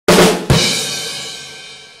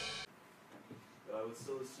would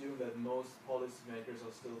still assume that most policymakers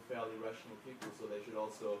are still fairly rational people, so they should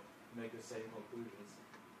also make the same conclusions.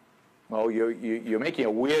 Well, you're making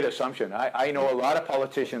a weird assumption. I know a lot of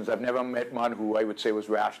politicians. I've never met one who I would say was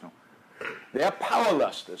rational. They're power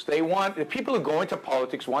lusters. The people who go into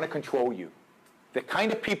politics want to control you. The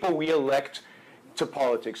kind of people we elect to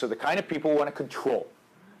politics are the kind of people who want to control.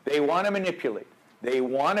 They want to manipulate. They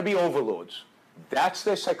want to be overlords. That's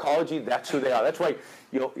their psychology. That's who they are. That's why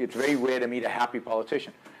it's very rare to meet a happy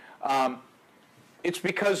politician. It's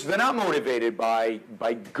because they're not motivated by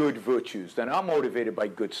good virtues. They're not motivated by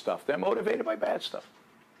good stuff. They're motivated by bad stuff.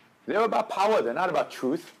 They're about power. They're not about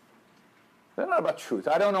truth. They're not about truth.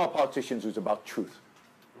 I don't know politicians who's about truth.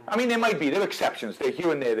 I mean, there might be. There are exceptions. They're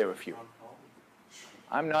here and there are a few.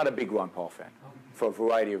 I'm not a big Ron Paul fan for a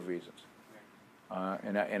variety of reasons.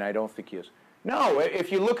 And I don't think he is. No,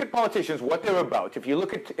 if you look at politicians, what they're about, if you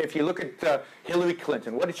look at Hillary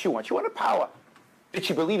Clinton, what did she want? She wanted power. Did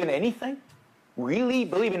she believe in anything? Really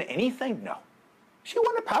believe in anything? No. She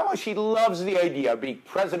wanted power. She loves the idea of being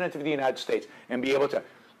president of the United States and be able to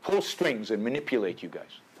pull strings and manipulate you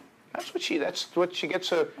guys. That's what she gets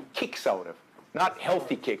her kicks out of. Not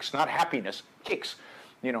healthy kicks, not happiness, kicks,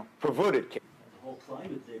 perverted kicks.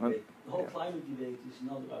 The whole climate debate is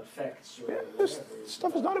not about facts or this whatever.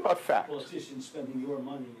 stuff is not about facts. Politicians spending your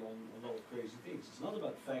money on all crazy things. It's not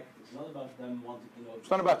about fact. It's not about them wanting to know. It's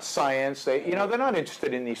not about science. They're not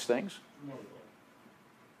interested in these things. Not at all.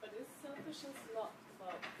 But is selfishness not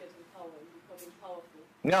about getting power and becoming powerful?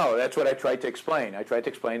 No, that's what I tried to explain. I tried to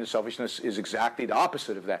explain that selfishness is exactly the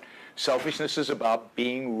opposite of that. Selfishness is about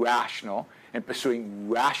being rational and pursuing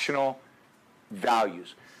rational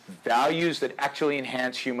values. Values that actually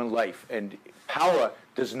enhance human life. And power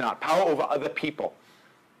does not. Power over other people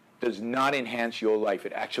does not enhance your life.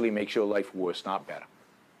 It actually makes your life worse, not better.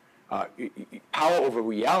 Power over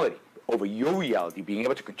reality, over your reality, being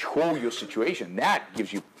able to control your situation, that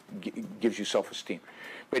gives you self-esteem.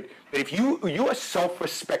 But if you're a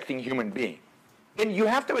self-respecting human being, then you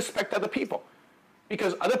have to respect other people.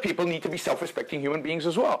 Because other people need to be self-respecting human beings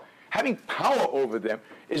as well. Having power over them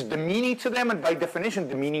is demeaning to them and by definition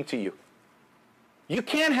demeaning to you.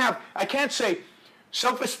 I can't say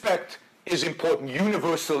self-respect is important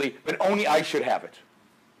universally, but only I should have it.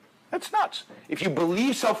 That's nuts. If you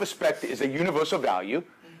believe self-respect is a universal value,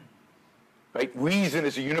 right, reason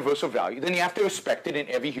is a universal value, then you have to respect it in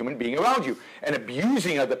every human being around you. And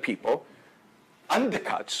abusing other people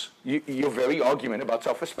undercuts your very argument about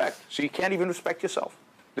self-respect. So you can't even respect yourself.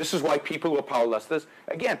 This is why people who are power lusters,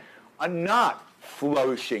 again, are not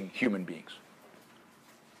flourishing human beings.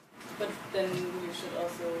 But then you should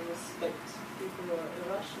also respect people who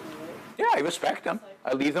are irrational, right? Yeah, I respect them.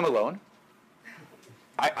 I leave them alone.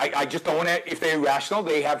 I just don't want to, if they're irrational,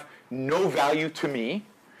 they have no value to me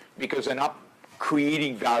because they're not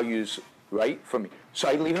creating values, right, for me. So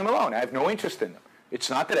I leave them alone. I have no interest in them. It's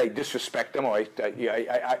not that I disrespect them or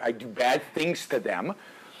I do bad things to them.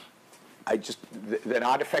 They're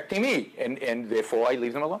not affecting me, and therefore I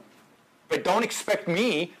leave them alone. But don't expect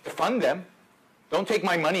me to fund them. Don't take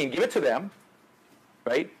my money and give it to them,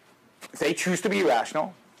 right? If they choose to be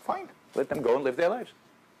irrational, fine. Let them go and live their lives.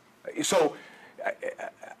 So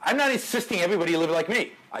I'm not insisting everybody live like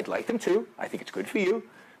me. I'd like them to. I think it's good for you.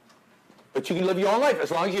 But you can live your own life as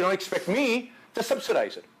long as you don't expect me to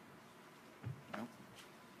subsidize it.